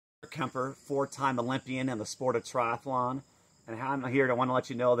Kemper, 4-time Olympian in the sport of triathlon. And I'm here to want to let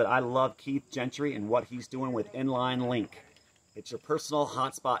you know that I love Keith Gentry and what he's doing with Inline Link. It's your personal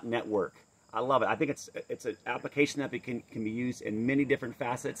hotspot network. I love it. I think it's an application that can be used in many different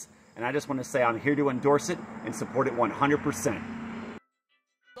facets. And I just want to say I'm here to endorse it and support it 100%.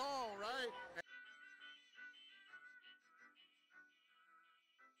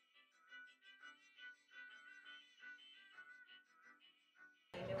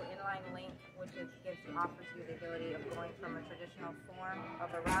 New inline link, which offers you the ability of going from a traditional form of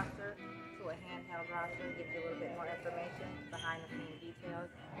a roster to a handheld roster. Gives you a little bit more information, behind the scenes details.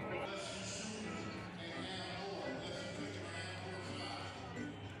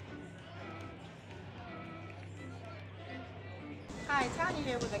 Hi, Tanya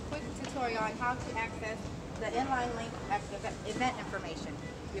here with a quick tutorial on how to access the inline link event information.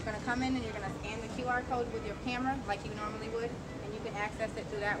 You're going to come in and you're going to scan the QR code with your camera like you normally would, and you can access it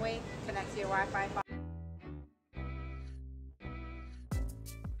through that way, connect to your Wi-Fi.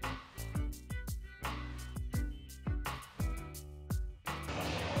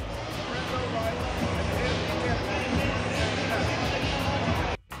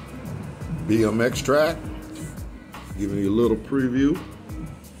 BMX track, giving you a little preview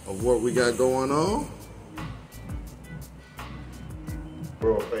of what we got going on.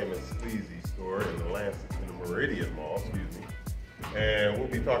 World famous Sleazy store in the Meridian Mall, excuse me. And we'll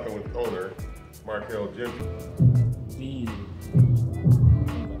be talking with owner Markel Gentry.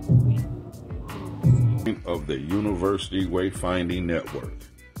 Of the University Wayfinding Network.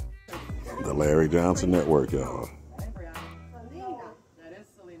 The Larry Johnson Network, y'all.